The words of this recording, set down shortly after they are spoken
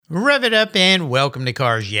Rev it up and welcome to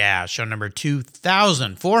Cars Yeah, show number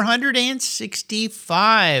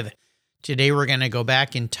 2465. Today we're going to go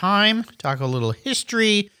back in time, talk a little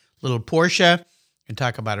history, a little Porsche, and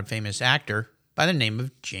talk about a famous actor by the name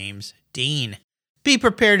of James Dean. Be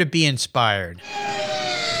prepared to be inspired.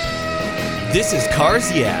 This is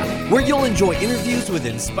Cars Yeah, where you'll enjoy interviews with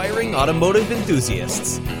inspiring automotive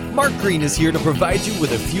enthusiasts. Mark Green is here to provide you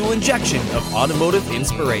with a fuel injection of automotive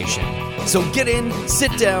inspiration. So get in,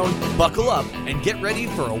 sit down, buckle up, and get ready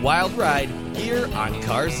for a wild ride here on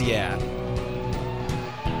Cars Yeah.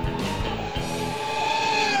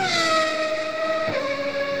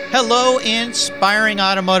 Hello, inspiring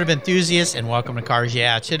automotive enthusiasts, and welcome to Cars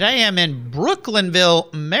Yeah. Today I'm in Brooklynville,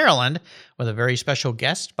 Maryland, with a very special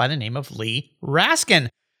guest by the name of Lee Raskin.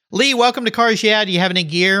 Lee, welcome to Cars Yeah. Do you have any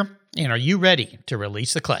gear? And are you ready to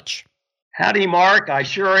release the clutch? Howdy, Mark. I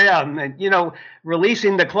sure am. And,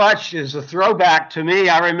 releasing the clutch is a throwback to me.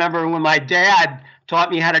 I remember when my dad taught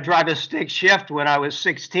me how to drive a stick shift when I was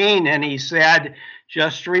 16, and he said,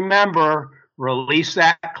 just remember, release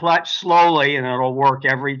that clutch slowly and it'll work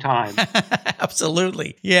every time.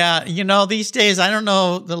 Absolutely. Yeah. These days, I don't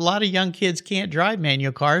know, a lot of young kids can't drive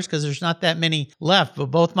manual cars because there's not that many left. But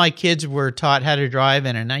both my kids were taught how to drive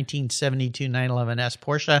in a 1972 911S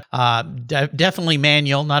Porsche. Definitely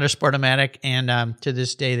manual, not a Sportomatic. And to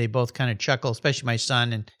this day, they both kind of chuckle, especially my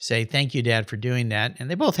son, and say, thank you, Dad, for doing that.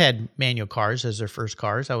 And they both had manual cars as their first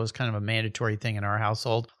cars. That was kind of a mandatory thing in our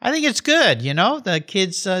household. I think it's good, the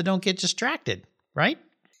kids don't get distracted. Right?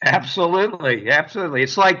 Absolutely.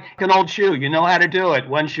 It's like an old shoe. You know how to do it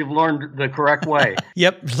once you've learned the correct way.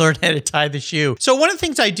 Yep, learn how to tie the shoe. So one of the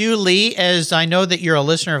things I do, Lee, as I know that you're a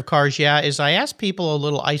listener of Cars Yeah, is I ask people a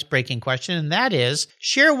little ice-breaking question, and that is,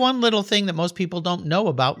 share one little thing that most people don't know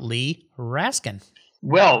about Lee Raskin.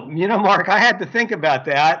 Well, Mark, I had to think about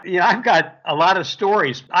that. I've got a lot of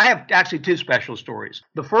stories. I have actually two special stories.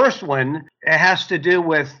 The first one has to do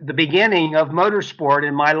with the beginning of motorsport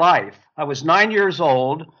in my life. I was 9 years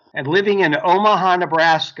old and living in Omaha,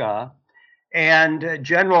 Nebraska, and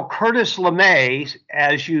General Curtis LeMay,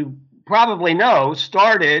 as you probably know,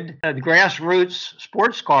 started the grassroots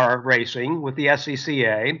sports car racing with the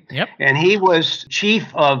SCCA. Yep. And he was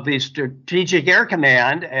chief of the Strategic Air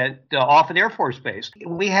Command at Offutt Air Force Base.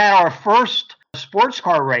 We had our first sports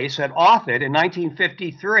car race at Offutt in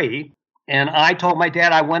 1953. And I told my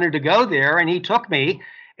dad I wanted to go there, and he took me.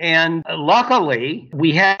 And luckily,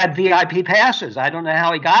 we had VIP passes. I don't know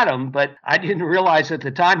how he got them, but I didn't realize at the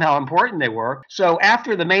time how important they were. So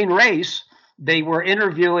after the main race, they were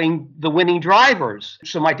interviewing the winning drivers.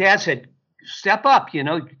 So my dad said, step up,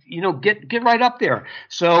 get right up there.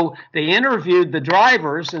 So they interviewed the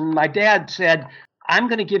drivers, and my dad said, I'm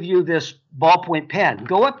going to give you this ballpoint pen.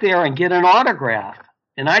 Go up there and get an autograph.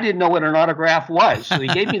 And I didn't know what an autograph was. So he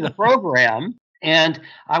gave me the program. And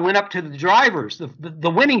I went up to the drivers. The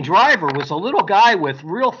winning driver was a little guy with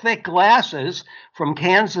real thick glasses from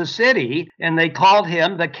Kansas City, and they called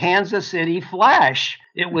him the Kansas City Flash.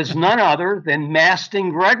 It was none other than Maston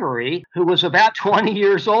Gregory, who was about 20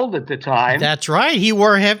 years old at the time. That's right. He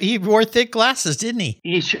wore thick glasses, didn't he?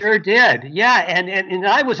 He sure did. Yeah, and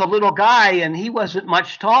I was a little guy, and he wasn't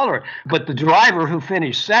much taller. But the driver who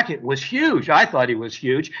finished second was huge. I thought he was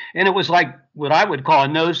huge. And it was like what I would call a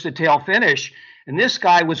nose-to-tail finish. And this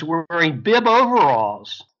guy was wearing bib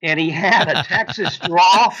overalls, and he had a Texas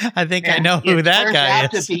drawl. I think I know who that guy is. It turned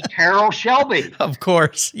out to be Carroll Shelby. Of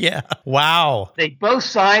course, yeah. Wow. They both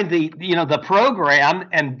signed the program,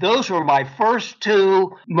 and those were my first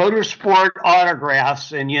two motorsport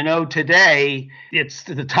autographs. And today it's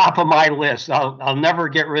to the top of my list. I'll never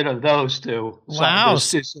get rid of those two. Wow,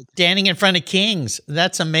 standing in front of kings.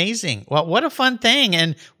 That's amazing. Well, what a fun thing,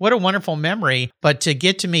 and what a wonderful memory. But to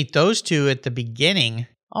get to meet those two at the beginning,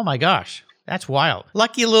 oh my gosh. That's wild.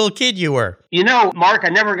 Lucky little kid you were. Mark, I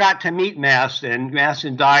never got to meet Maston.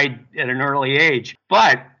 Maston died at an early age.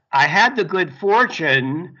 But I had the good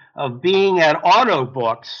fortune of being at Auto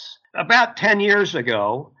Books about 10 years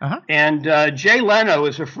ago. Uh-huh. And Jay Leno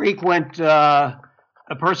is a frequent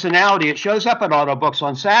a personality. It shows up at Auto Books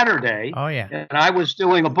on Saturday. Oh, yeah. And I was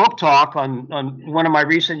doing a book talk on one of my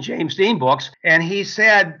recent James Dean books, and he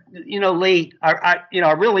said, Lee, I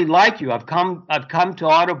really like you. I've come to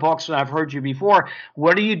Auto Books, and I've heard you before.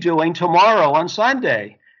 What are you doing tomorrow on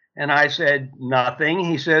Sunday? And I said, nothing.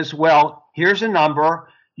 He says, well, here's a number.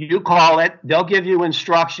 You call it. They'll give you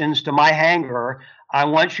instructions to my hangar. I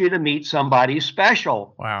want you to meet somebody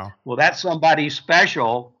special. Wow. Well, that somebody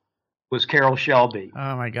special was Carroll Shelby.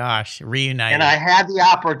 Oh my gosh, reunited. And I had the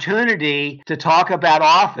opportunity to talk about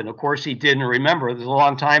often. Of course, he didn't remember. It was a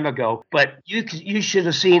long time ago. But you should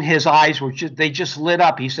have seen his eyes. They just lit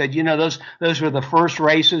up. He said, those were the first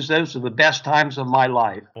races. Those are the best times of my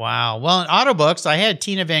life. Wow. Well, in Autobooks, I had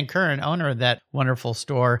Tina Van Kuren, owner of that wonderful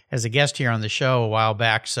store, as a guest here on the show a while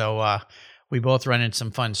back. So we both run in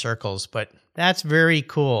some fun circles. But that's very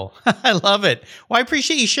cool. I love it. Well, I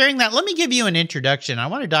appreciate you sharing that. Let me give you an introduction. I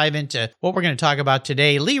want to dive into what we're going to talk about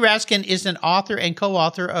today. Lee Raskin is an author and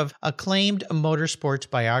co-author of acclaimed motorsports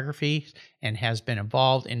biographies and has been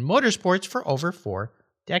involved in motorsports for over 4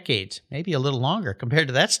 decades, maybe a little longer compared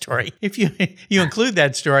to that story, if you include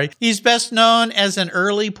that story. He's best known as an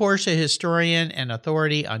early Porsche historian and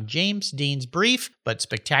authority on James Dean's brief but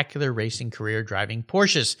spectacular racing career driving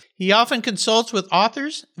Porsches. He often consults with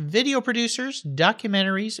authors, video producers,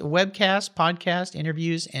 documentaries, webcasts, podcasts,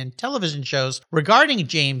 interviews, and television shows regarding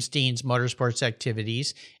James Dean's motorsports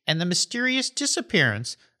activities and the mysterious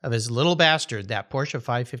disappearance of his little bastard, that Porsche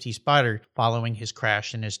 550 Spyder, following his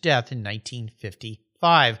crash and his death in 1950.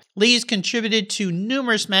 Lee's contributed to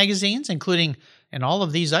numerous magazines, including, and all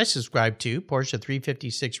of these I subscribe to, Porsche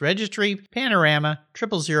 356 Registry, Panorama,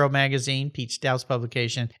 000 Magazine, Pete Stout's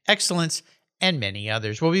publication, Excellence, and many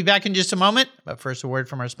others. We'll be back in just a moment, but first a word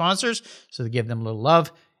from our sponsors, so to give them a little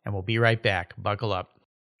love, and we'll be right back. Buckle up.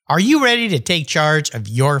 Are you ready to take charge of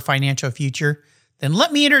your financial future? Then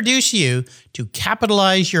let me introduce you to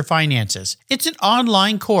Capitalize Your Finances. It's an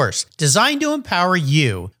online course designed to empower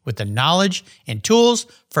you with the knowledge and tools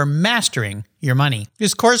for mastering your money.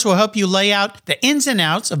 This course will help you lay out the ins and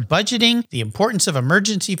outs of budgeting, the importance of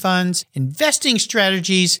emergency funds, investing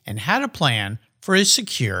strategies, and how to plan for a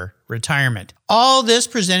secure retirement. All this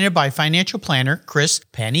presented by financial planner Chris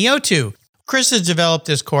Paniotu. Chris has developed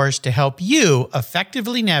this course to help you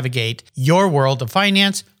effectively navigate your world of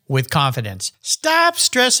finance with confidence. Stop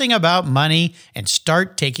stressing about money and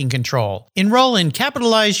start taking control. Enroll in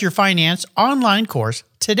Capitalize Your Finance online course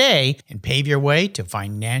today and pave your way to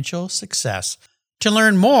financial success. To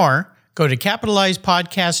learn more, go to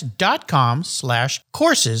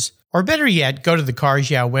capitalizepodcast.com/courses, or better yet, go to the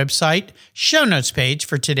Cars Yeah website, show notes page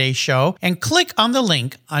for today's show, and click on the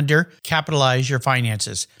link under Capitalize Your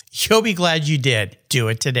Finances. You'll be glad you did. Do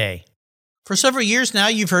it today. For several years now,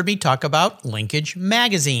 you've heard me talk about Linkage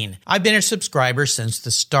Magazine. I've been a subscriber since the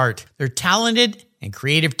start. Their talented and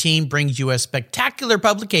creative team brings you a spectacular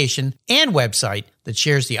publication and website that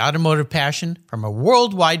shares the automotive passion from a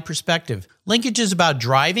worldwide perspective. Linkage is about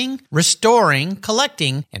driving, restoring,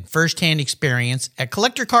 collecting, and first-hand experience at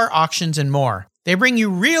collector car auctions and more. They bring you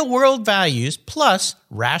real-world values plus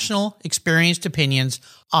rational, experienced opinions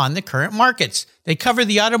on the current markets. They cover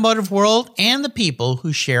the automotive world and the people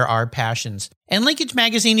who share our passions. And Linkage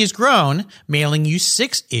Magazine has grown, mailing you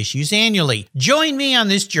 6 issues annually. Join me on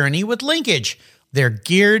this journey with Linkage. They're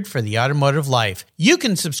geared for the automotive life. You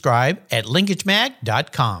can subscribe at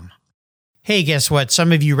linkagemag.com. Hey, guess what?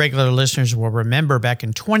 Some of you regular listeners will remember back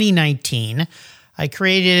in 2019, I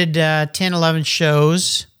created 10, 11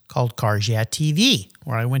 shows called Cars Yeah TV,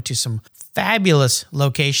 where I went to some fabulous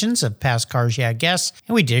locations of past Cars Yeah guests,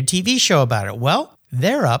 and we did a TV show about it. Well,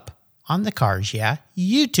 they're up on the Cars Yeah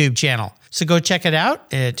YouTube channel. So go check it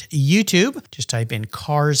out at YouTube. Just type in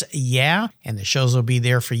Cars Yeah, and the shows will be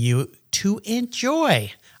there for you to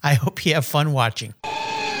enjoy. I hope you have fun watching.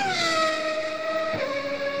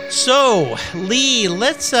 So, Lee,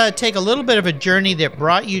 let's take a little bit of a journey that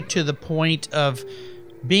brought you to the point of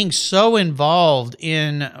being so involved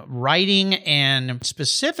in writing, and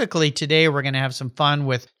specifically today we're going to have some fun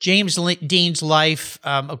with James Dean's life,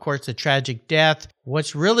 of course, the tragic death,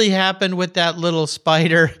 what's really happened with that little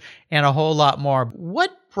Spyder, and a whole lot more.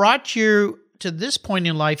 What brought you to this point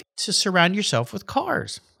in life to surround yourself with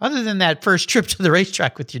cars, other than that first trip to the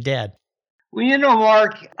racetrack with your dad? Well,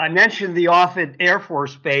 Mark, I mentioned the Offutt Air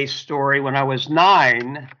Force Base story when I was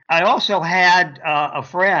 9. I also had a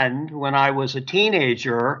friend when I was a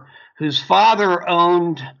teenager whose father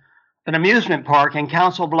owned an amusement park in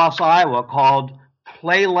Council Bluffs, Iowa called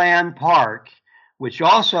Playland Park, which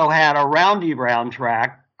also had a roundy-round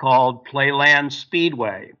track called Playland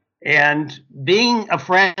Speedway. And being a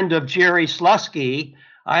friend of Jerry Slusky,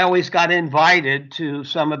 I always got invited to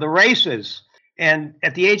some of the races. And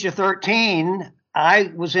at the age of 13,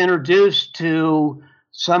 I was introduced to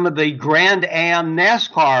some of the Grand Am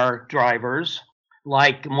NASCAR drivers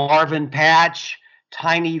like Marvin Patch,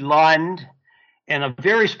 Tiny Lund, and a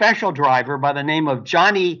very special driver by the name of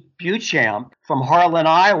Johnny Beauchamp from Harlan,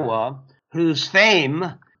 Iowa, whose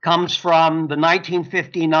fame comes from the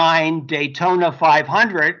 1959 Daytona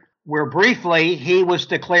 500, where briefly he was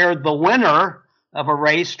declared the winner of a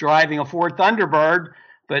race driving a Ford Thunderbird,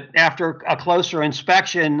 but after a closer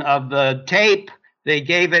inspection of the tape, they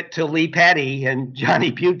gave it to Lee Petty, and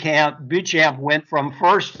Johnny Beauchamp went from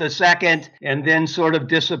first to second and then sort of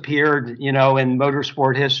disappeared, in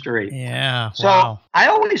motorsport history. Yeah. So wow. I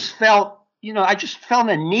always felt, I just felt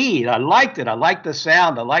a need. I liked it. I liked the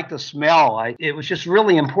sound. I liked the smell. It was just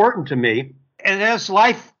really important to me. And as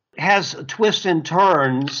life has twists and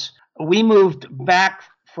turns, we moved back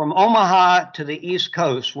from Omaha to the East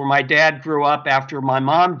Coast, where my dad grew up after my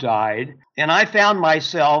mom died. And I found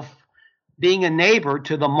myself being a neighbor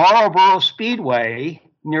to the Marlboro Speedway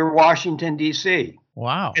near Washington, D.C.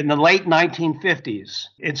 Wow. In the late 1950s.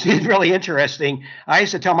 It's really interesting. I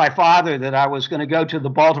used to tell my father that I was going to go to the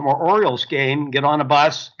Baltimore Orioles game, get on a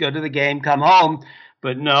bus, go to the game, come home.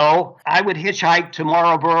 But no, I would hitchhike to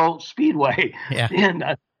Marlboro Speedway and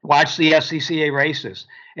watch the SCCA races.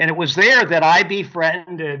 And it was there that I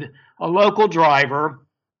befriended a local driver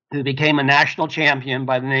who became a national champion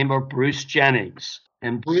by the name of Bruce Jennings.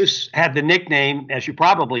 And Bruce had the nickname, as you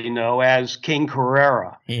probably know, as King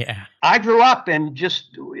Carrera. Yeah. I grew up and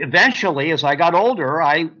just eventually, as I got older,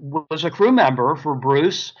 I was a crew member for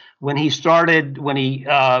Bruce when he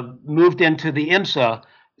moved into the IMSA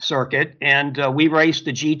circuit. And we raced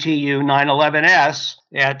the GTU 911S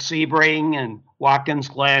at Sebring and Watkins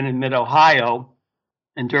Glen in Mid-Ohio.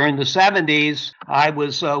 And during the 70s, I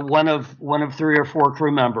was one of 3 or 4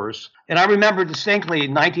 crew members. And I remember distinctly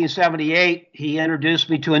in 1978, he introduced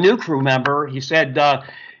me to a new crew member. He said,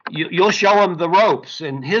 you'll show him the ropes.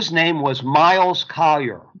 And his name was Miles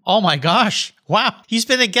Collier. Oh, my gosh. Wow. He's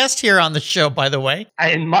been a guest here on the show, by the way.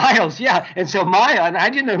 And Miles, yeah. And so I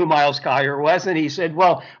didn't know who Miles Collier was. And he said,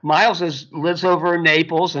 well, Miles lives over in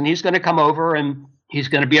Naples, and he's going to come over, and he's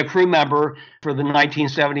going to be a crew member for the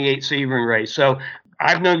 1978 Sebring race. So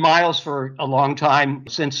I've known Miles for a long time,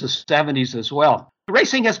 since the 70s as well.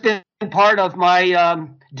 Racing has been part of my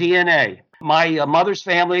DNA. My mother's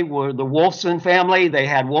family were the Wolfson family. They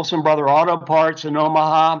had Wolfson Brother Auto Parts in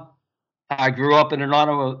Omaha. I grew up in an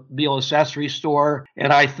automobile accessory store.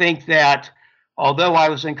 And I think that although I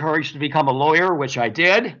was encouraged to become a lawyer, which I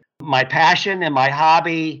did, my passion and my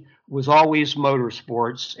hobby was always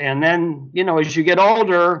motorsports. And then, as you get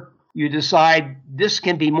older, you decide this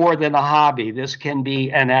can be more than a hobby. This can be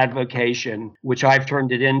an avocation, which I've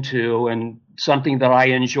turned it into, and something that I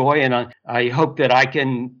enjoy. And I hope that I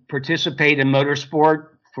can participate in motorsport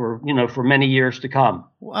for many years to come.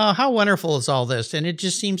 Wow, how wonderful is all this? And it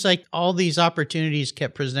just seems like all these opportunities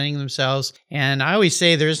kept presenting themselves. And I always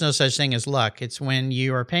say there is no such thing as luck. It's when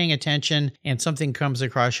you are paying attention and something comes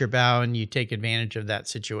across your bow and you take advantage of that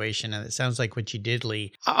situation. And it sounds like what you did,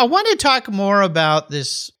 Lee. I want to talk more about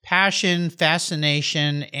this passion,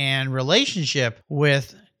 fascination, and relationship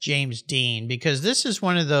with James Dean, because this is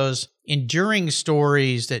one of those enduring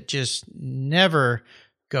stories that just never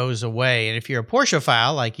goes away. And if you're a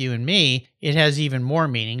Porsche-phile like you and me, it has even more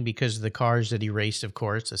meaning because of the cars that he raced, of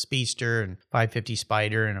course, the Speedster and 550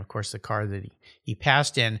 Spyder, and of course the car that he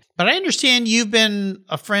passed in. But I understand you've been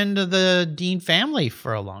a friend of the Dean family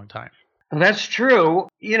for a long time. That's true.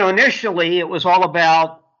 Initially it was all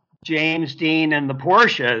about James Dean and the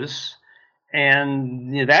Porsches.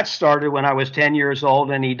 And that started when I was 10 years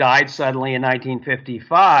old, and he died suddenly in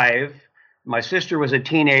 1955. My sister was a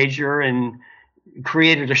teenager and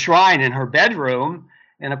created a shrine in her bedroom.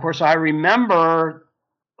 And of course, I remember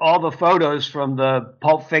all the photos from the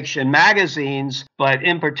Pulp Fiction magazines, but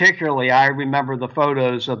in particularly, I remember the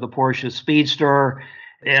photos of the Porsche Speedster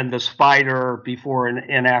and the Spyder before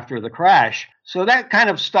and after the crash. So that kind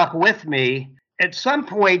of stuck with me. At some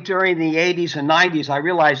point during the 80s and 90s, I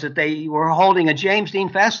realized that they were holding a James Dean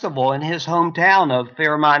festival in his hometown of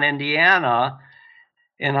Fairmont, Indiana.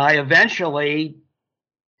 And I eventually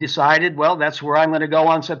decided, well, that's where I'm going to go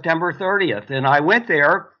on September 30th. And I went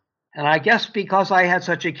there, and I guess because I had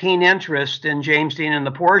such a keen interest in James Dean and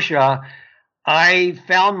the Porsche, I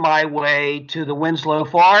found my way to the Winslow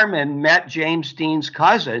farm and met James Dean's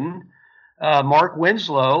cousin, Mark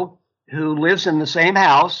Winslow, who lives in the same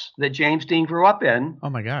house that James Dean grew up in. Oh,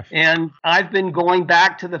 my gosh. And I've been going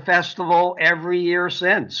back to the festival every year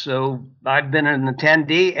since. So I've been an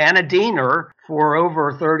attendee and a Deaner for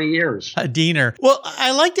over 30 years. A Deaner. Well,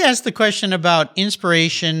 I like to ask the question about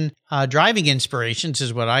inspiration. Driving inspirations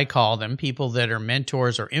is what I call them, people that are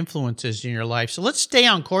mentors or influences in your life. So let's stay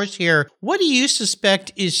on course here. What do you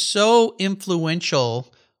suspect is so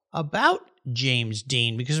influential about James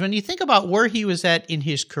Dean? Because when you think about where he was at in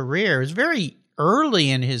his career, it was very early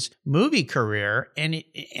in his movie career, and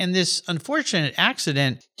this unfortunate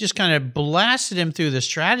accident just kind of blasted him through the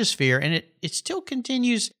stratosphere, and it still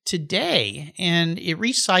continues today, and it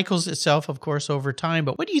recycles itself, of course, over time.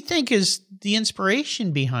 But what do you think is the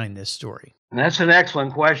inspiration behind this story? That's an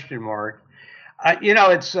excellent question, Mark.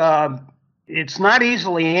 It's not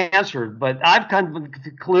easily answered, but I've come to the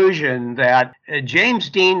conclusion that James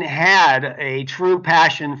Dean had a true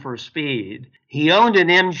passion for speed. He owned an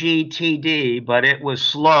MGTD, but it was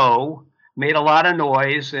slow, made a lot of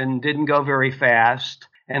noise, and didn't go very fast.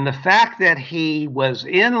 And the fact that he was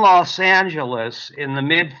in Los Angeles in the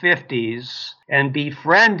mid-50s and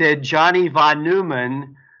befriended Johnny von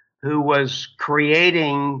Neumann, who was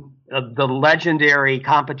creating the legendary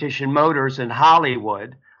competition motors in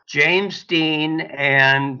Hollywood. James Dean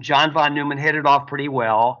and John von Neumann hit it off pretty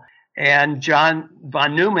well. And John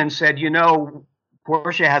von Neumann said,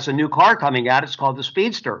 Porsche has a new car coming out. It's called the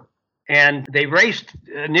Speedster. And they raced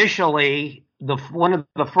initially, one of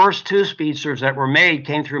the first two Speedsters that were made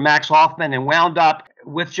came through Max Hoffman and wound up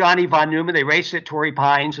with Johnny von Neumann. They raced at Torrey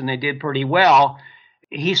Pines and they did pretty well.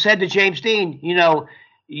 He said to James Dean,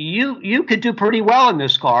 you could do pretty well in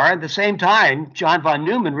this car. At the same time, John von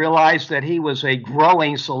Neumann realized that he was a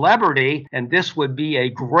growing celebrity, and this would be a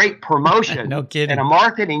great promotion No kidding. and a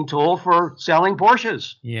marketing tool for selling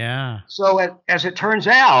Porsches. Yeah. So as it turns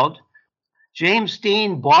out, James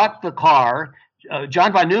Dean bought the car.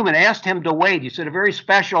 John von Neumann asked him to wait. He said, a very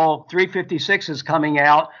special 356 is coming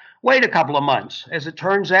out. Wait a couple of months. As it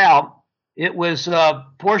turns out, it was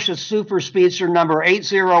Porsche Super Speedster number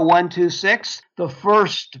 80126, the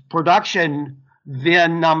first production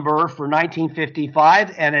VIN number for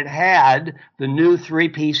 1955, and it had the new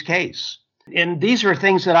three-piece case. And these are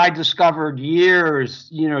things that I discovered years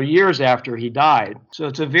after he died. So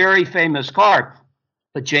it's a very famous car.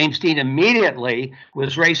 But James Dean immediately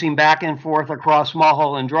was racing back and forth across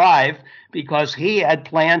Mulholland Drive because he had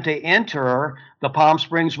planned to enter the Palm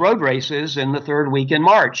Springs road races in the third week in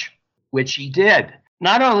March, which he did.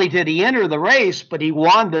 Not only did he enter the race, but he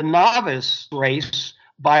won the novice race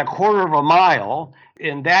by a quarter of a mile.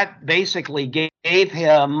 And that basically gave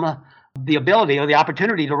him the ability or the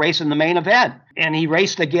opportunity to race in the main event. And he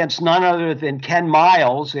raced against none other than Ken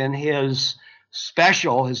Miles in his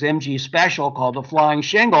special, his MG special called the Flying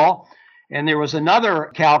Shingle. And there was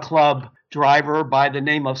another Cal Club driver by the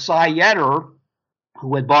name of Cy Yetter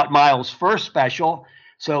who had bought Miles' first special.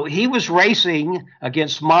 So he was racing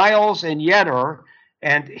against Miles and Yetter,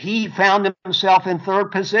 and he found himself in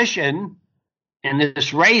third position in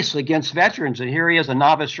this race against veterans. And here he is, a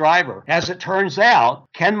novice driver. As it turns out,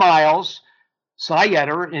 Ken Miles, Cy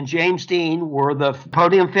Yetter, and James Dean were the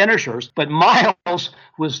podium finishers, but Miles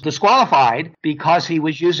was disqualified because he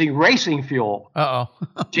was using racing fuel. Uh-oh.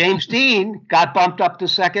 James Dean got bumped up to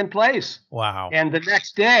second place. Wow. And the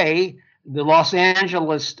next day, the Los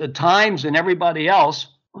Angeles Times and everybody else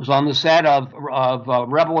was on the set of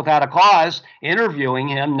Rebel Without a Cause interviewing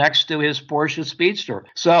him next to his Porsche Speedster.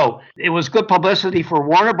 So it was good publicity for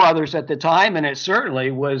Warner Brothers at the time, and it certainly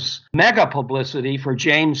was mega publicity for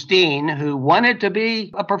James Dean, who wanted to be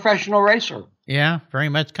a professional racer. Yeah, very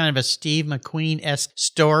much kind of a Steve McQueen-esque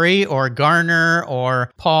story, or Garner,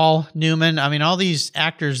 or Paul Newman. I mean, all these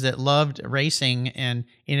actors that loved racing and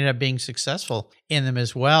ended up being successful in them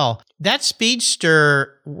as well. That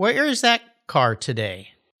Speedster, where is that car today?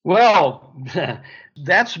 Well,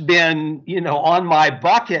 that's been, on my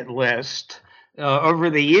bucket list over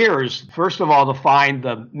the years. First of all, to find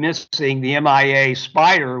the MIA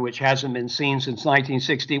Spyder, which hasn't been seen since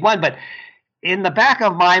 1961. But in the back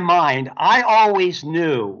of my mind, I always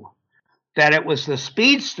knew that it was the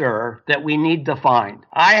Speedster that we need to find.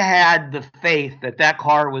 I had the faith that that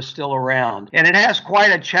car was still around. And it has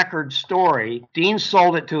quite a checkered story. Dean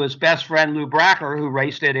sold it to his best friend, Lou Bracker, who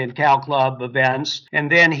raced it in Cal Club events. And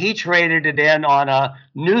then he traded it in on a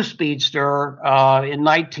new Speedster in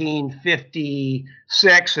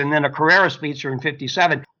 1956, and then a Carrera Speedster in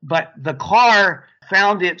 57. But the car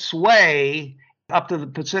found its way up to the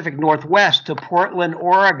Pacific Northwest to Portland,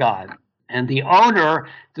 Oregon. And the owner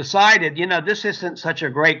decided, this isn't such a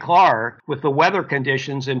great car with the weather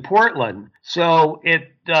conditions in Portland. So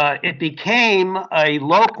it became a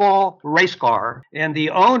local race car. And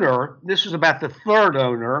the owner, this was about the third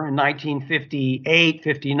owner in 1958,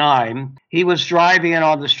 59, he was driving it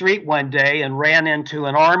on the street one day and ran into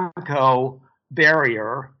an Armco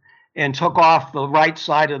barrier and took off the right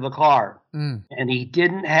side of the car. And he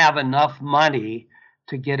didn't have enough money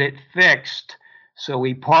to get it fixed. So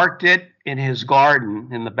he parked it in his garden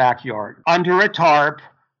in the backyard under a tarp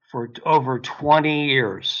for over 20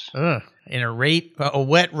 years. In a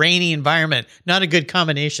wet, rainy environment. Not a good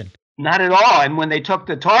combination. Not at all. And when they took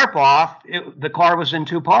the tarp off, the car was in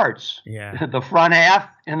two parts. Yeah. The front half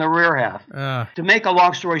and the rear half. To make a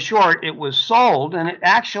long story short, it was sold, and it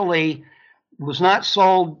actually was not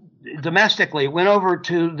sold domestically. It went over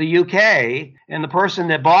to the UK, and the person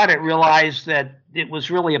that bought it realized that it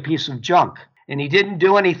was really a piece of junk. And he didn't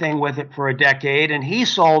do anything with it for a decade, and he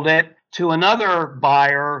sold it to another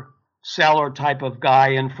buyer, seller type of guy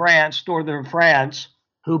in France, northern France,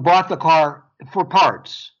 who bought the car for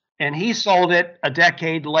parts. And he sold it a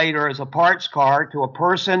decade later as a parts car to a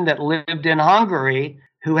person that lived in Hungary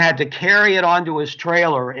who had to carry it onto his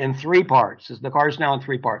trailer in three parts. The car's now in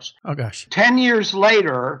three parts. Oh, gosh. 10 years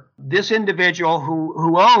later, this individual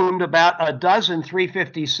who owned about a dozen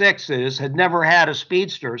 356s had never had a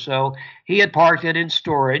Speedster, so he had parked it in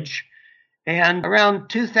storage. And around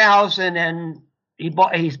 2000, and he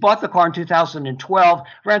bought the car in 2012.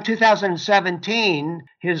 Around 2017,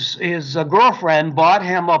 his girlfriend bought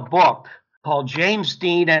him a book called James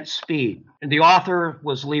Dean at Speed. And the author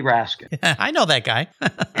was Lee Raskin. I know that guy.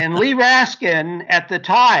 And Lee Raskin, at the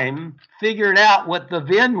time, figured out what the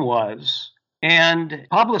VIN was and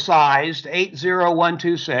publicized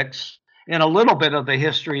 80126 and a little bit of the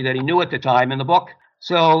history that he knew at the time in the book.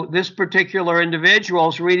 So this particular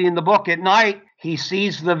individual's reading the book at night. He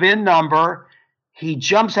sees the VIN number. He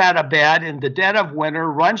jumps out of bed in the dead of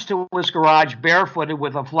winter, runs to his garage barefooted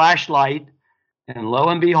with a flashlight, and lo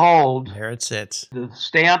and behold, there it sits. The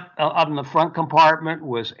stamp on the front compartment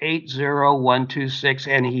was 80126,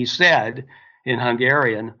 and he said in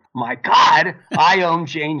Hungarian, "My God, I own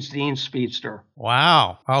James Dean's Speedster."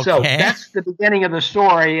 Wow. Okay. So that's the beginning of the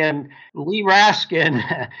story, and Lee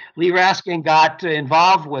Raskin got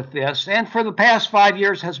involved with this, and for the past 5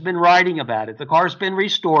 years has been writing about it. The car's been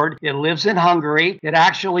restored. It lives in Hungary. It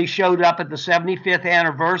actually showed up at the 75th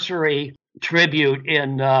anniversary tribute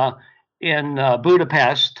in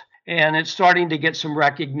Budapest, and it's starting to get some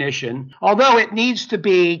recognition, although it needs to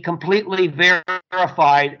be completely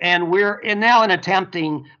verified. And we're now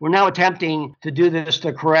attempting to do this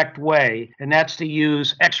the correct way, and that's to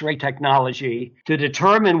use X-ray technology to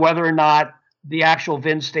determine whether or not the actual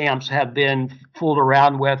VIN stamps have been fooled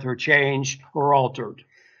around with or changed or altered.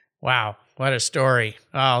 Wow. What a story.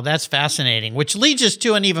 Oh, that's fascinating, which leads us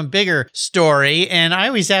to an even bigger story. And I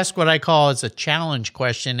always ask what I call as a challenge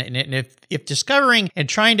question. And if discovering and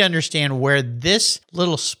trying to understand where this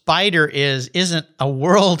little Spyder isn't a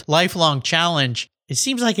world lifelong challenge, it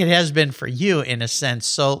seems like it has been for you in a sense.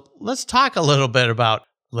 So let's talk a little bit about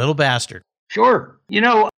Little Bastard. Sure.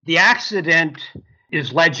 The accident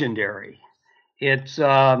is legendary. It's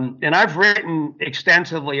and I've written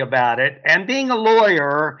extensively about it. And being a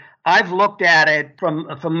lawyer, I've looked at it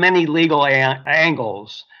from many legal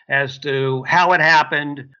angles as to how it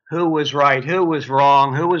happened, who was right, who was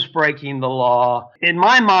wrong, who was breaking the law. In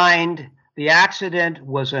my mind, the accident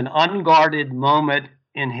was an unguarded moment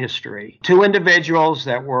in history. Two individuals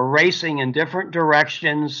that were racing in different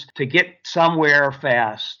directions to get somewhere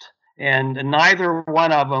fast. And neither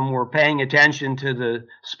one of them were paying attention to the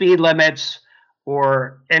speed limits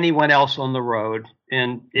or anyone else on the road.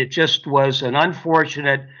 And it just was an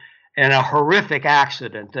unfortunate and a horrific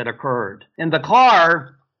accident that occurred. And the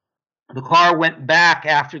car went back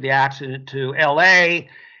after the accident to L.A.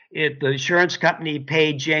 The insurance company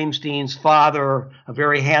paid James Dean's father a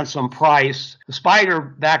very handsome price. The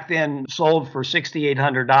Spyder back then sold for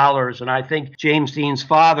 $6,800, and I think James Dean's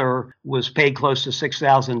father was paid close to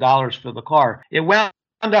 $6,000 for the car. It wound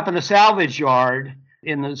up in the salvage yard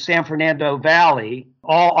in the San Fernando Valley,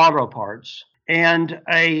 all auto parts. And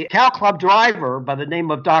a Cal Club driver by the name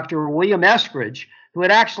of Dr. William Eskridge, who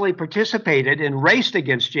had actually participated and raced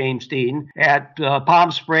against James Dean at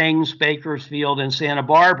Palm Springs, Bakersfield, and Santa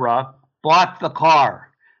Barbara, bought the car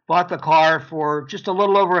for just a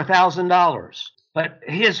little over $1,000. But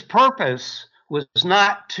his purpose was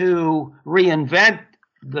not to reinvent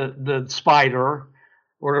the Spyder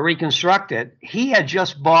or to reconstruct it. He had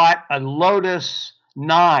just bought a Lotus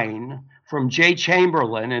 9 from Jay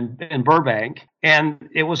Chamberlain in Burbank, and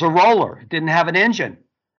it was a roller. It didn't have an engine.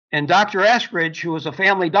 And Dr. Eskridge, who was a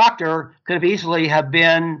family doctor, could have easily have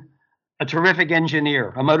been a terrific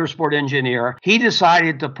engineer, a motorsport engineer. He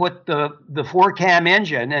decided to put the 4-cam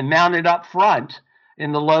engine and mount it up front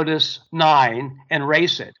in the Lotus 9 and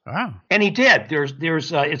race it. Wow. And he did.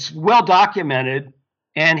 It's well documented.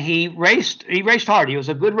 And he raced hard. He was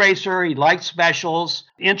a good racer. He liked specials.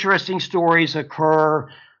 Interesting stories occur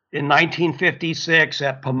in 1956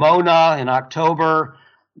 at Pomona in October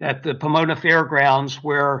at the Pomona Fairgrounds,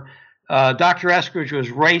 where Dr. Eskridge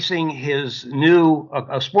was racing his new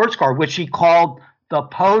sports car, which he called the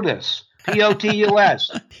POTUS,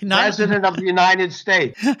 P-O-T-U-S, President of the United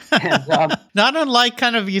States. And, not unlike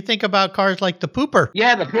kind of, you think about cars like the Pooper.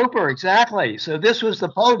 yeah, the Pooper, exactly. So this was the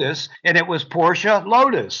POTUS, and it was Porsche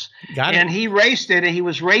Lotus. Got it. And he raced it, and he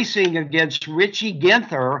was racing against Richie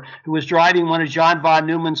Ginther, who was driving one of John von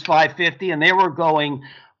Neumann's 550, and they were going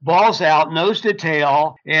balls out, nose to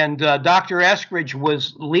tail, and Dr. Eskridge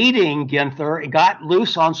was leading Ginther. It got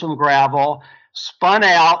loose on some gravel, spun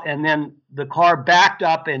out, and then the car backed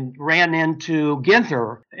up and ran into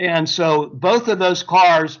Ginther. And so both of those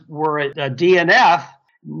cars were at a DNF.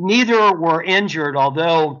 Neither were injured,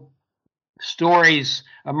 although stories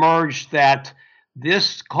emerged that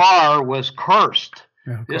this car was cursed.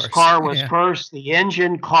 This car was cursed. The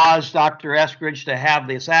engine caused Dr. Eskridge to have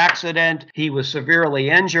this accident. He was severely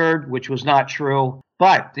injured, which was not true.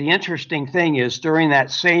 But the interesting thing is, during that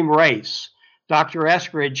same race, Dr.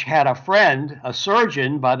 Eskridge had a friend, a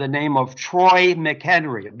surgeon by the name of Troy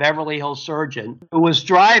McHenry, a Beverly Hills surgeon, who was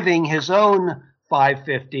driving his own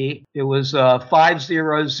 550. It was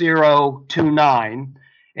 50029.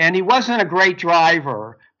 And he wasn't a great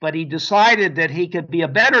driver, but he decided that he could be a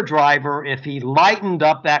better driver if he lightened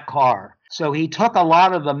up that car. So he took a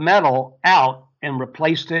lot of the metal out and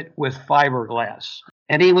replaced it with fiberglass.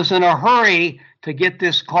 And he was in a hurry to get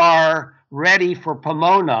this car ready for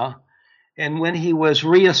Pomona. And when he was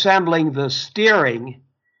reassembling the steering,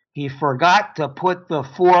 he forgot to put the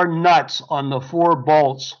 4 nuts on the 4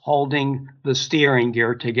 bolts holding the steering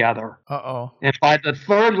gear together. Uh-oh. And by the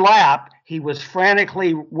 3rd lap, he was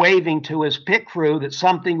frantically waving to his pit crew that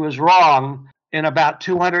something was wrong. And about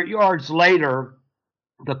 200 yards later,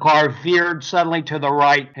 the car veered suddenly to the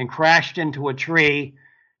right and crashed into a tree.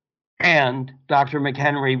 And Dr.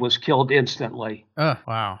 McHenry was killed instantly.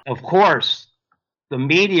 Wow. Of course, the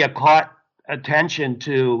media caught attention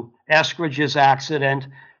to Eskridge's accident,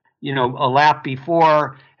 a lap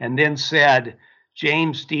before, and then said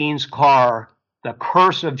James Dean's car, the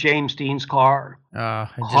curse of James Dean's car,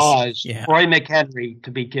 caused Troy McHenry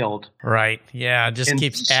to be killed. Right. Yeah. It just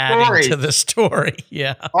keeps adding to the story.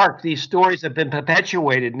 Yeah. Mark, these stories have been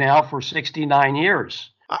perpetuated now for 69 years.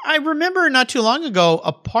 I remember not too long ago,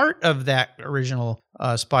 a part of that original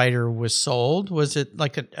Spyder was sold. Was it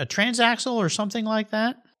like a transaxle or something like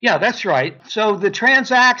that? Yeah, that's right. So the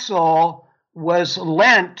transaxle was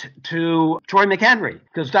lent to Troy McHenry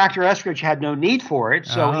because Dr. Eskridge had no need for it.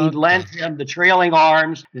 So he lent him the trailing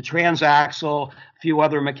arms, the transaxle, a few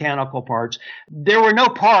other mechanical parts. There were no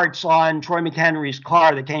parts on Troy McHenry's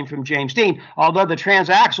car that came from James Dean, although the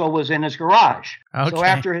transaxle was in his garage. Okay. So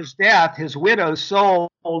after his death, his widow sold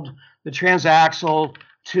the transaxle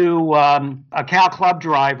to a Cal Club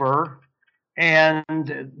driver.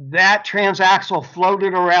 And that transaxle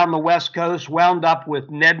floated around the West Coast, wound up with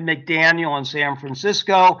Ned McDaniel in San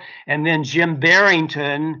Francisco, and then Jim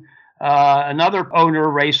Barrington, another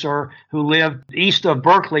owner racer who lived east of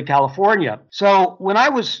Berkeley, California. So when I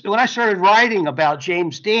started writing about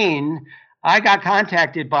James Dean, I got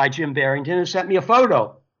contacted by Jim Barrington and sent me a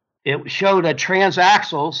photo. It showed a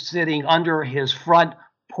transaxle sitting under his front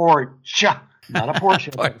porch. Not a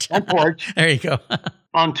Porsche, front porch. There you go.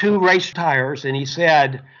 On 2 race tires, and he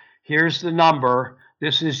said, here's the number.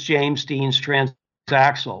 This is James Dean's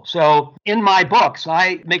transaxle. So in my books,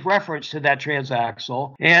 I make reference to that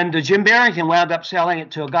transaxle. And Jim Barrington wound up selling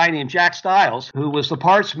it to a guy named Jack Stiles, who was the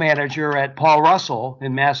parts manager at Paul Russell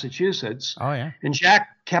in Massachusetts. Oh, yeah. And Jack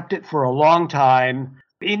kept it for a long time.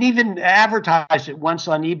 And even advertised it once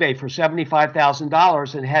on eBay for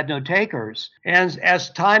 $75,000 and had no takers. And as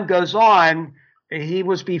time goes on, he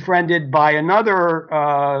was befriended by another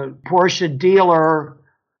Porsche dealer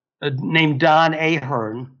named Don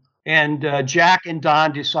Ahern. And Jack and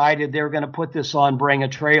Don decided they were going to put this on Bring a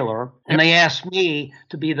Trailer. And they asked me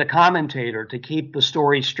to be the commentator to keep the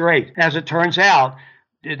story straight. As it turns out,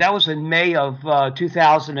 that was in May of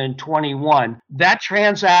 2021. That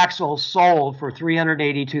transaxle sold for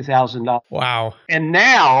 $382,000. Wow. And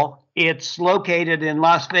now it's located in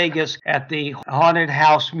Las Vegas at the Haunted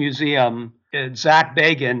House Museum. Zach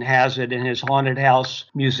Bagan has it in his Haunted House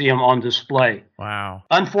Museum on display. Wow.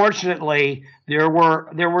 Unfortunately, there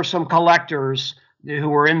were some collectors who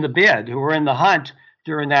were in the bid, who were in the hunt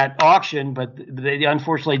during that auction, but they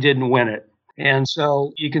unfortunately didn't win it. And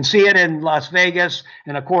so you can see it in Las Vegas.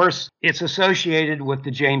 And of course, it's associated with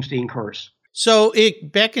the James Dean curse. So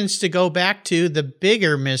it beckons to go back to the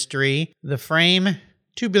bigger mystery, the frame,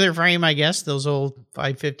 tubular frame, I guess, those old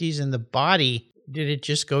 550s, and the body. Did it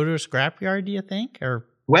just go to a scrapyard, do you think? Or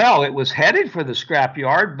well, it was headed for the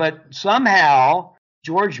scrapyard, but somehow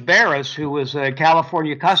George Barris, who was a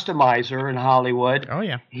California customizer in Hollywood, oh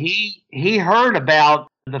yeah, he heard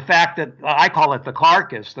about the fact that I call it the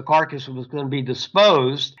carcass was going to be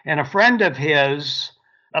disposed, and a friend of his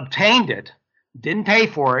obtained it, didn't pay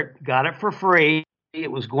for it, got it for free.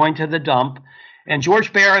 It was going to the dump. And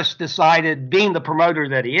George Barris decided, being the promoter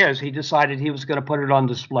that he is, he decided he was going to put it on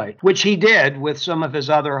display, which he did with some of his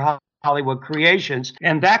other Hollywood creations.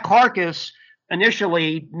 And that carcass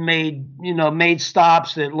initially made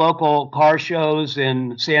stops at local car shows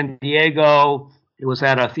in San Diego. It was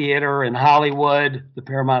at a theater in Hollywood, the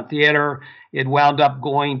Paramount Theater. It wound up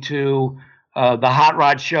going to the hot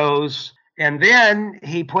rod shows. And then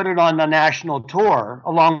he put it on the national tour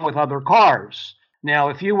along with other cars. Now,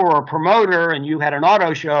 if you were a promoter and you had an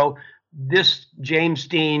auto show, this James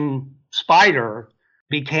Dean Spyder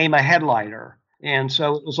became a headliner. And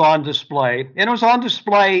so it was on display. And it was on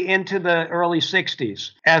display into the early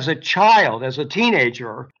 60s. As a child, as a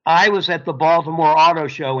teenager, I was at the Baltimore Auto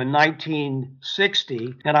Show in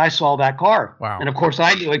 1960, and I saw that car. Wow. And of course,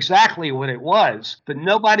 I knew exactly what it was. But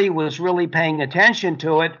nobody was really paying attention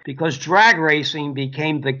to it because drag racing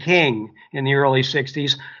became the king in the early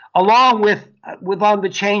 60s, along with on the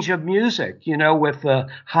change of music, with the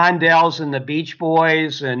Hondells and the Beach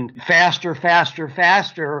Boys and faster, faster,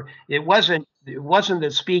 faster. It wasn't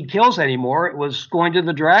that speed kills anymore. It was going to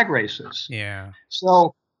the drag races. Yeah.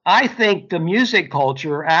 So I think the music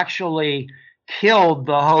culture actually killed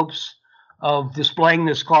the hopes of displaying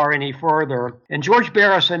this car any further. And George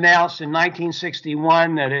Barris announced in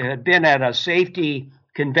 1961 that it had been at a safety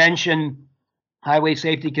convention, highway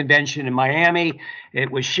safety convention in Miami.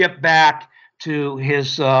 It was shipped back to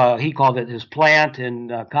his, he called it his plant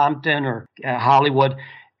in Compton or Hollywood,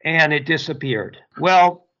 and it disappeared.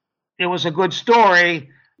 Well, it was a good story.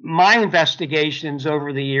 My investigations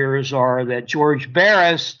over the years are that George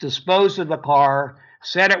Barris disposed of the car,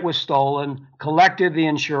 said it was stolen, collected the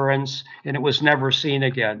insurance, and it was never seen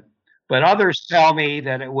again. But others tell me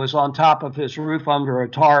that it was on top of his roof under a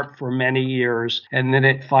tarp for many years, and then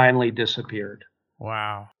it finally disappeared.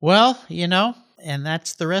 Wow. Well, and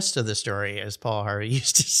that's the rest of the story, as Paul Harvey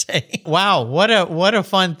used to say. Wow, what a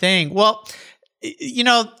fun thing. Well,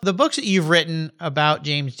 the books that you've written about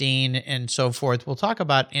James Dean and so forth, we'll talk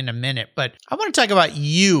about in a minute, but I want to talk about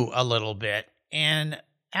you a little bit and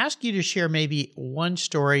ask you to share maybe one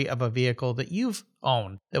story of a vehicle that you've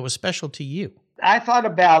owned that was special to you. I thought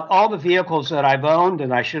about all the vehicles that I've owned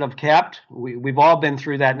and I should have kept. We've all been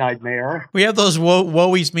through that nightmare. We have those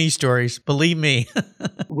woe is me stories, believe me.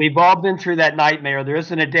 We've all been through that nightmare. There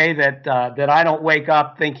isn't a day that I don't wake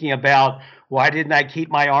up thinking about, why didn't I keep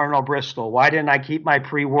my Arnold Bristol? Why didn't I keep my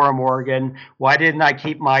pre-war Morgan? Why didn't I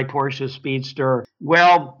keep my Porsche Speedster?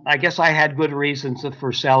 Well, I guess I had good reasons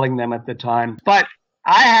for selling them at the time. But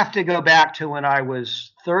I have to go back to when I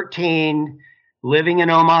was 13, living in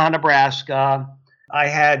Omaha, Nebraska. I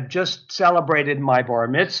had just celebrated my bar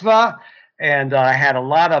mitzvah, and I had a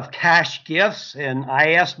lot of cash gifts, and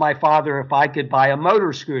I asked my father if I could buy a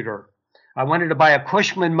motor scooter. I wanted to buy a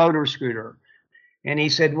Cushman motor scooter. And he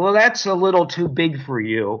said, well, that's a little too big for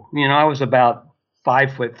you. I was about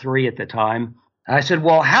 5'3" at the time. I said,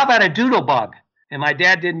 well, how about a doodlebug? And my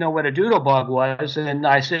dad didn't know what a doodlebug was. And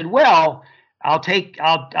I said, well, I'll take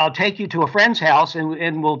you to a friend's house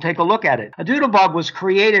and we'll take a look at it. A doodlebug was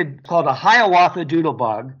created, called a Hiawatha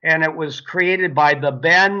doodlebug, and it was created by the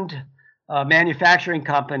Bend Manufacturing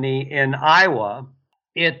Company in Iowa.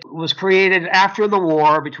 It was created after the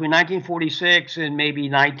war, between 1946 and maybe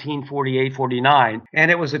 1948-49.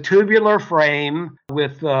 And it was a tubular frame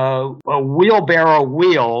with a wheelbarrow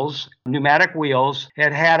wheels, pneumatic wheels.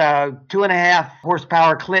 It had a 2.5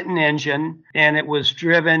 horsepower Clinton engine, and it was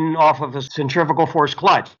driven off of a centrifugal force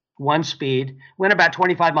clutch. One speed, went about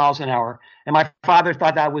 25 miles an hour. And my father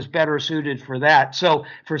thought I was better suited for that. So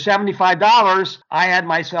for $75, I had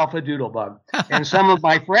myself a doodlebug. And some of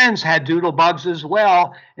my friends had doodlebugs as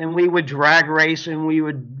well. And we would drag race and we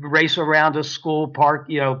would race around a school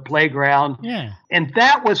park, playground. Yeah. And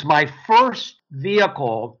that was my first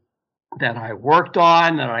vehicle that I worked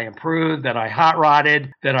on, that I improved, that I hot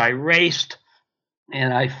rodded, that I raced.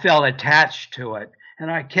 And I felt attached to it.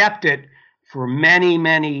 And I kept it for many,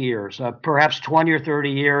 many years, perhaps 20 or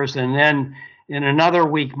 30 years. And then in another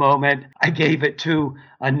weak moment, I gave it to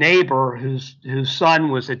a neighbor whose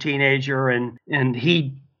son was a teenager, and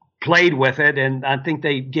he played with it. And I think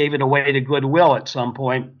they gave it away to Goodwill at some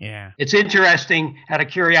point. Yeah. It's interesting. Out of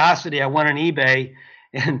curiosity, I went on eBay,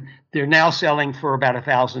 and they're now selling for about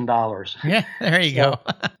 $1,000. Yeah, there you go.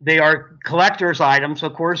 They are collector's items.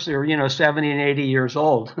 Of course, they're 70 and 80 years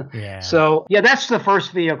old. Yeah. So that's the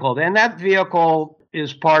first vehicle. And that vehicle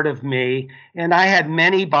is part of me. And I had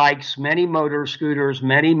many bikes, many motor scooters,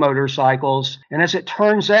 many motorcycles. And as it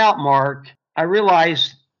turns out, Mark, I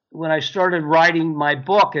realized when I started writing my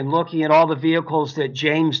book and looking at all the vehicles that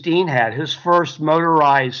James Dean had, his first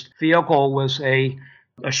motorized vehicle was a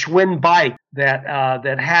Schwinn bike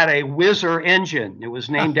that had a Whizzer engine. It was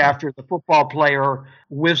named after the football player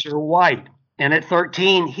Whizzer White. And at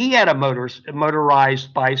 13, he had a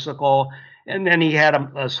motorized bicycle. And then he had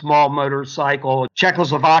a small motorcycle, a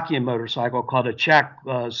Czechoslovakian motorcycle called a Czech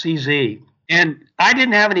CZ. And I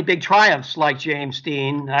didn't have any big triumphs like James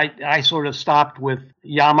Dean. I sort of stopped with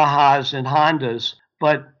Yamahas and Hondas.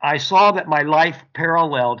 But I saw that my life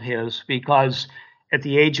paralleled his because at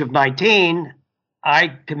the age of 19, I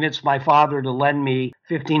convinced my father to lend me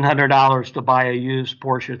 $1,500 to buy a used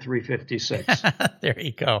Porsche 356. There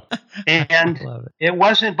you go. And it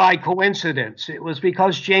wasn't by coincidence. It was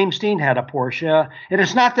because James Dean had a Porsche. And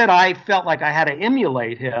it's not that I felt like I had to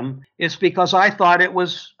emulate him. It's because I thought it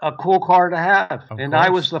was a cool car to have. And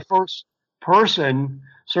I was the first person,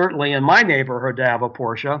 certainly in my neighborhood, to have a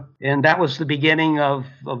Porsche. And that was the beginning of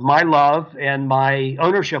my love and my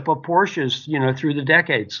ownership of Porsches, through the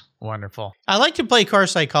decades. Wonderful. I like to play car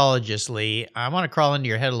psychologist, Lee. I want to crawl into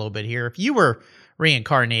your head a little bit here. If you were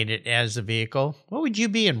reincarnated as a vehicle, what would you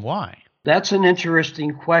be and why? That's an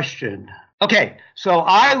interesting question. Okay, so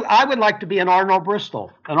I would like to be an Arnold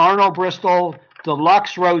Bristol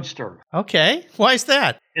Deluxe Roadster. Okay, why is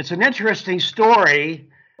that? It's an interesting story.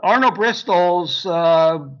 Arnold Bristols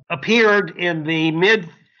appeared in the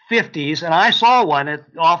mid-50s, and I saw one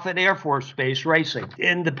off at Air Force Base racing.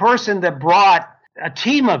 And the person that brought a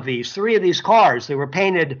team of three of these cars, they were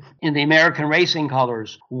painted in the American racing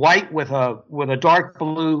colors, white with a dark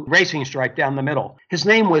blue racing stripe down the middle. His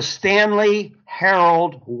name was Stanley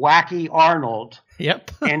Harold Wacky Arnold.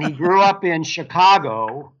 Yep. And he grew up in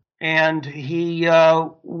Chicago. And he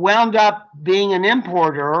wound up being an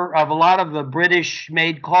importer of a lot of the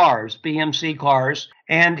British-made cars, BMC cars.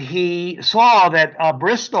 And he saw that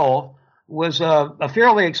Bristol was a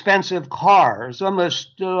fairly expensive car. It was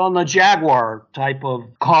almost on the Jaguar type of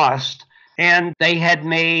cost. And they had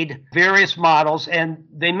made various models. And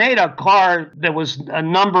they made a car that was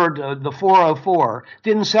numbered the 404.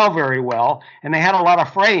 Didn't sell very well. And they had a lot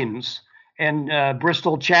of frames and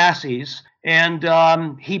Bristol chassis.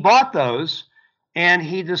 And he bought those, and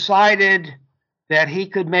he decided that he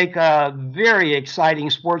could make a very exciting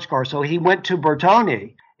sports car. So he went to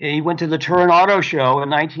Bertone. He went to the Turin Auto Show in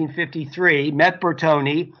 1953, met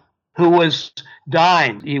Bertone, who was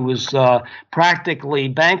dying. He was practically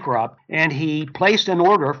bankrupt, and he placed an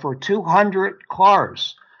order for 200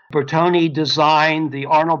 cars. Bertone designed the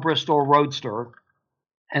Arnold Bristol Roadster,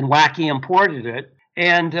 and Wacky imported it.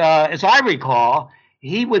 And as I recall,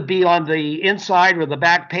 he would be on the inside or the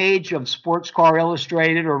back page of Sports Car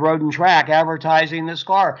Illustrated or Road and Track advertising this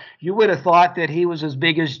car. You would have thought that he was as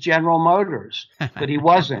big as General Motors, but he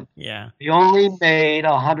wasn't. Yeah. He only made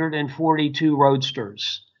 142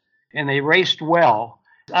 Roadsters, and they raced well.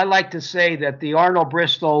 I like to say that the Arnold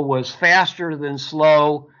Bristol was faster than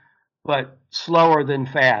slow, but slower than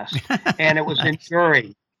fast, and it was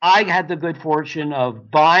enduring. I had the good fortune of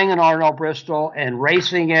buying an Arnold Bristol and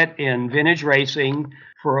racing it in vintage racing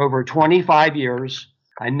for over 25 years.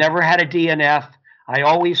 I never had a DNF. I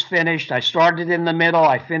always finished. I started in the middle.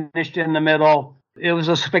 I finished in the middle. It was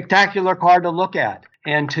a spectacular car to look at.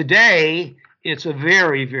 And today, it's a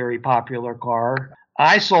very, very popular car.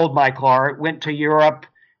 I sold my car. It went to Europe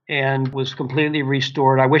and was completely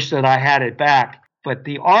restored. I wish that I had it back. But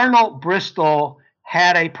the Arnold Bristol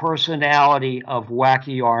had a personality of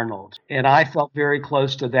Wacky Arnold, and I felt very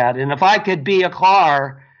close to that. And if I could be a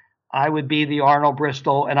car, I would be the Arnold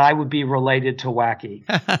Bristol, and I would be related to Wacky.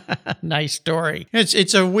 Nice story.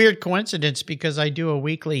 It's a weird coincidence because I do a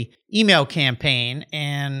weekly email campaign,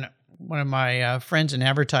 and one of my friends and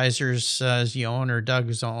advertisers is the owner, Doug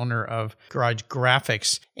is the owner of Garage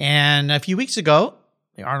Graphics. And a few weeks ago,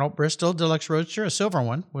 the Arnold Bristol Deluxe Roadster, a silver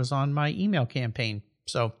one, was on my email campaign.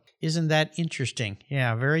 So isn't that interesting?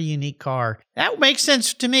 Yeah, very unique car. That makes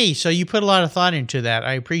sense to me. So you put a lot of thought into that.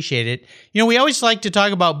 I appreciate it. We always like to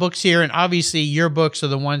talk about books here, and obviously your books are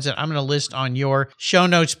the ones that I'm going to list on your show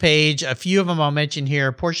notes page. A few of them I'll mention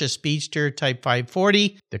here. Porsche Speedster Type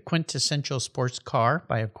 540, the quintessential sports car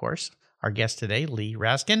by, of course, our guest today, Lee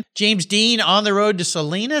Raskin. James Dean, On the Road to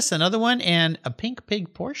Salinas, another one, and A Pink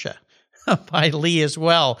Pig Porsche by Lee as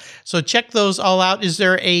well. So check those all out. Is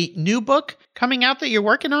there a new book coming out that you're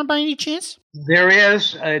working on by any chance? There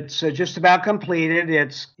is. It's just about completed.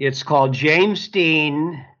 It's called James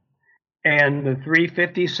Dean and the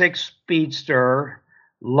 356 Speedster,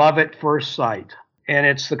 Love at First Sight. And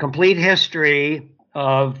it's the complete history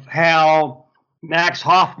of how Max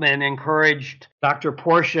Hoffman encouraged Dr.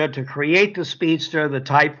 Porsche to create the Speedster, the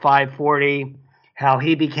Type 540, how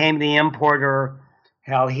he became the importer,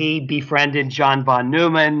 how he befriended John von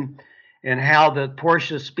Neumann, and how the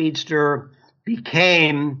Porsche Speedster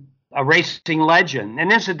became a racing legend.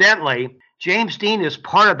 And incidentally, James Dean is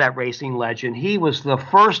part of that racing legend. He was the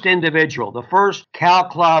first individual, the first Cow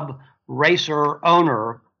Club racer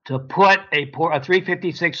owner to put a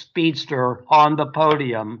 356 Speedster on the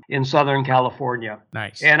podium in Southern California.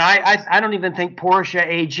 Nice. And I don't even think Porsche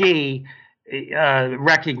AG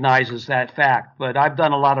recognizes that fact, but I've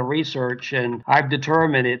done a lot of research and I've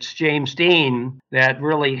determined it's James Dean that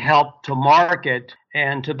really helped to market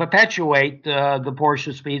and to perpetuate the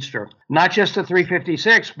Porsche Speedster. Not just the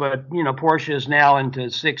 356, but Porsche is now into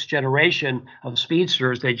sixth generation of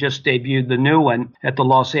Speedsters. They just debuted the new one at the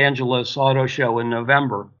Los Angeles Auto Show in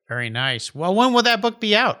November. Very nice. Well, when will that book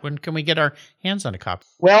be out? When can we get our hands on a copy?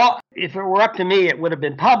 Well, if it were up to me, it would have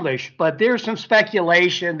been published, but there's some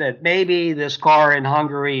speculation that maybe this car in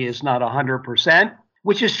Hungary is not 100%,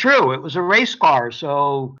 which is true. It was a race car,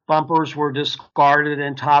 so bumpers were discarded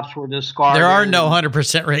and tops were discarded. There are no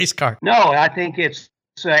 100% race cars. No, I think it's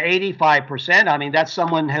 85%. I mean, that's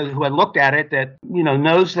someone who had looked at it that,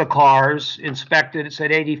 knows the cars, inspected it,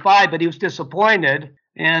 said 85, but he was disappointed.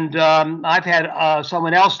 And I've had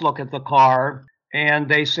someone else look at the car, and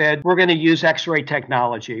they said, we're going to use X-ray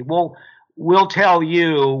technology. We'll tell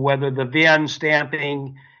you whether the VIN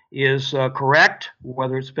stamping is correct,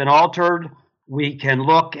 whether it's been altered. We can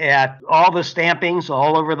look at all the stampings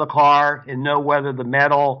all over the car and know whether the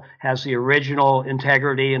metal has the original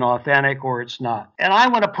integrity and authentic or it's not. And I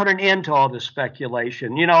want to put an end to all this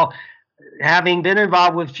speculation. Having been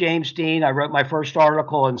involved with James Dean, I wrote my first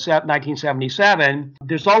article in 1977.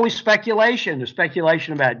 There's always speculation. There's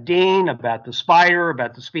speculation about Dean, about the Spyder,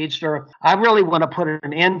 about the Speedster. I really want to put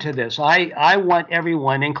an end to this. I want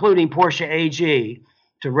everyone, including Porsche AG,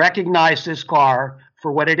 to recognize this car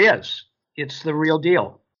for what it is. It's the real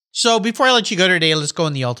deal. So before I let you go today, let's go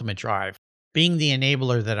in the ultimate drive. Being the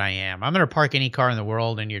enabler that I am, I'm going to park any car in the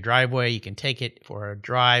world in your driveway. You can take it for a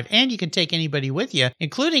drive, and you can take anybody with you,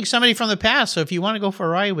 including somebody from the past. So if you want to go for a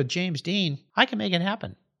ride with James Dean, I can make it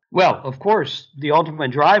happen. Well, of course, the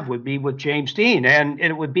ultimate drive would be with James Dean, and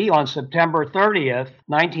it would be on September 30th,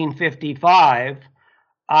 1955.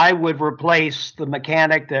 I would replace the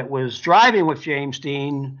mechanic that was driving with James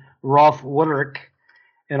Dean, Rolf Woodrick,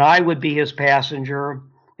 and I would be his passenger.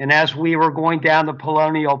 And as we were going down the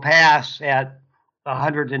Colonial Pass at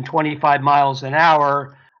 125 miles an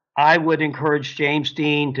hour, I would encourage James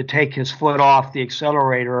Dean to take his foot off the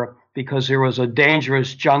accelerator because there was a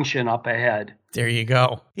dangerous junction up ahead. There you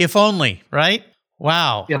go. If only, right?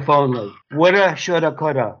 Wow. If only. Woulda, shoulda,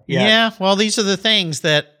 coulda. Yes. Yeah, well, these are the things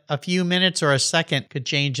that a few minutes or a second could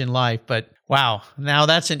change in life, but wow, now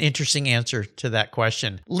that's an interesting answer to that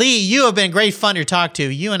question. Lee, you have been great fun to talk to.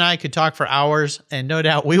 You and I could talk for hours, and no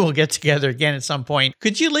doubt we will get together again at some point.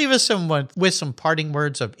 Could you leave us with some parting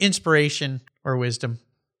words of inspiration or wisdom?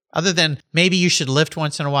 Other than maybe you should lift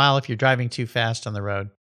once in a while if you're driving too fast on the road.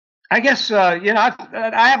 I guess, I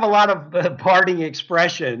have a lot of parting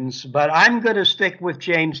expressions, but I'm going to stick with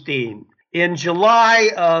James Dean. In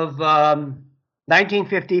July of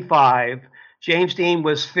 1955, James Dean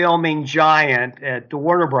was filming Giant at the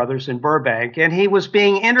Warner Brothers in Burbank, and he was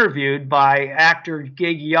being interviewed by actor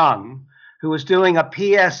Gig Young, who was doing a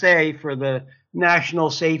PSA for the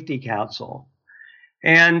National Safety Council.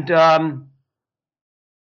 And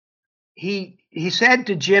he said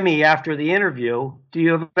to Jimmy after the interview, do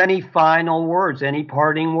you have any final words, any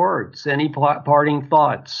parting words, any parting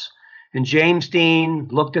thoughts? And James Dean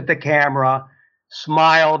looked at the camera,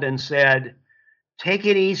 smiled, and said, take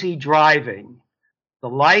it easy driving. The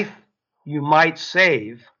life you might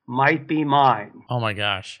save might be mine. Oh, my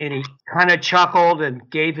gosh. And he kind of chuckled and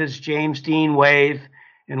gave his James Dean wave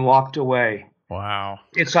and walked away. Wow.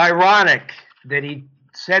 It's ironic that he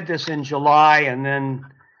said this in July and then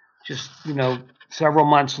just, several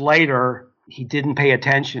months later, he didn't pay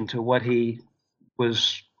attention to what he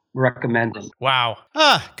was recommending. Wow.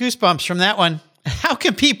 Goosebumps from that one. How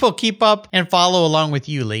can people keep up and follow along with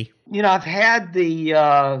you, Lee? I've had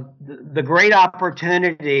the great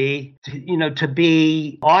opportunity to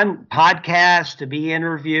be on podcasts, to be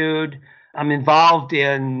interviewed. I'm involved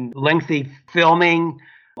in lengthy filming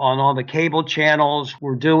on all the cable channels.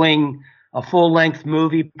 We're doing a full-length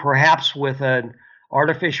movie, perhaps with an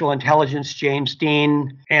artificial intelligence James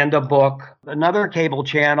Dean and a book. Another cable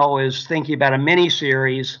channel is thinking about a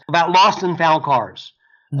mini-series about lost and found cars.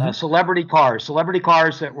 Celebrity cars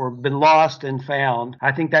that were been lost and found.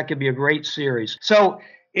 I think that could be a great series. So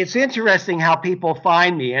it's interesting how people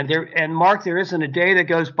find me. And Mark, there isn't a day that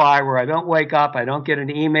goes by where I don't wake up, I don't get an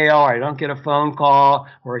email, or I don't get a phone call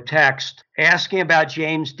or a text asking about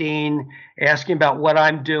James Dean, asking about what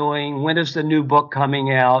I'm doing, when is the new book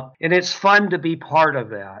coming out. And it's fun to be part of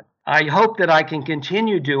that. I hope that I can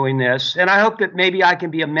continue doing this, and I hope that maybe I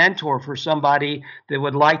can be a mentor for somebody that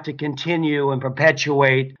would like to continue and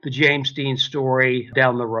perpetuate the James Dean story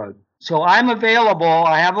down the road. So I'm available.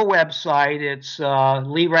 I have a website. It's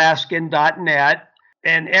leeraskin.net,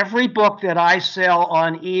 and every book that I sell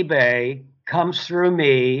on eBay comes through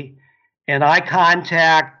me, and I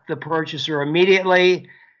contact the purchaser immediately.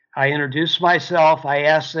 I introduce myself. I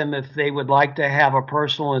ask them if they would like to have a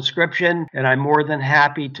personal inscription, and I'm more than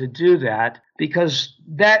happy to do that because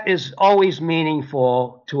that is always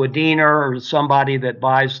meaningful to a deaner or somebody that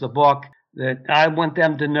buys the book, that I want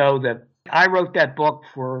them to know that I wrote that book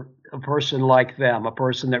for a person like them, a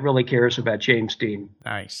person that really cares about James Dean.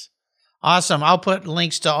 Nice. Awesome. I'll put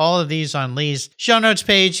links to all of these on Lee's show notes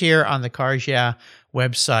page here on the Cars Yeah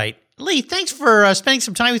website. Lee, thanks for spending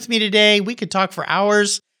some time with me today. We could talk for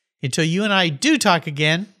hours. Until you and I do talk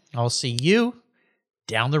again, I'll see you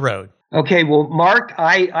down the road. Okay, well, Mark,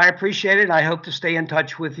 I appreciate it. I hope to stay in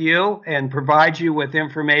touch with you and provide you with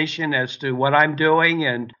information as to what I'm doing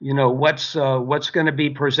and, what's going to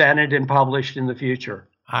be presented and published in the future.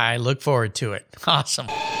 I look forward to it. Awesome.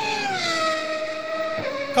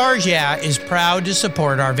 Cars Yeah is proud to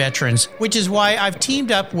support our veterans, which is why I've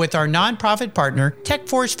teamed up with our nonprofit partner,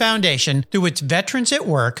 TechForce Foundation, through its Veterans at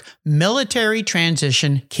Work Military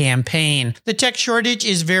Transition Campaign. The tech shortage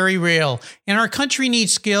is very real, and our country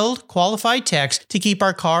needs skilled, qualified techs to keep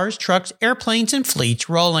our cars, trucks, airplanes, and fleets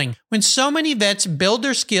rolling. When so many vets build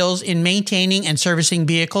their skills in maintaining and servicing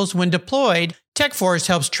vehicles when deployed, TechForce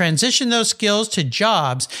helps transition those skills to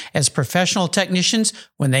jobs as professional technicians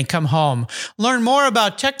when they come home. Learn more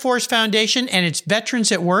about TechForce Foundation and its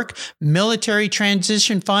Veterans at Work Military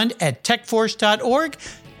Transition Fund at techforce.org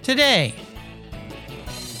today.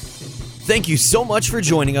 Thank you so much for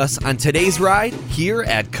joining us on today's ride here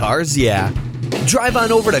at Cars Yeah. Drive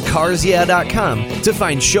on over to carsyeah.com to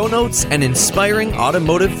find show notes and inspiring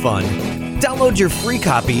automotive fun. Download your free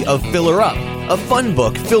copy of Filler Up, a fun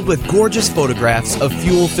book filled with gorgeous photographs of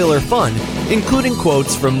fuel filler fun, including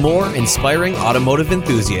quotes from more inspiring automotive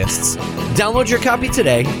enthusiasts. Download your copy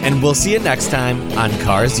today, and we'll see you next time on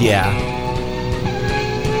Cars Yeah.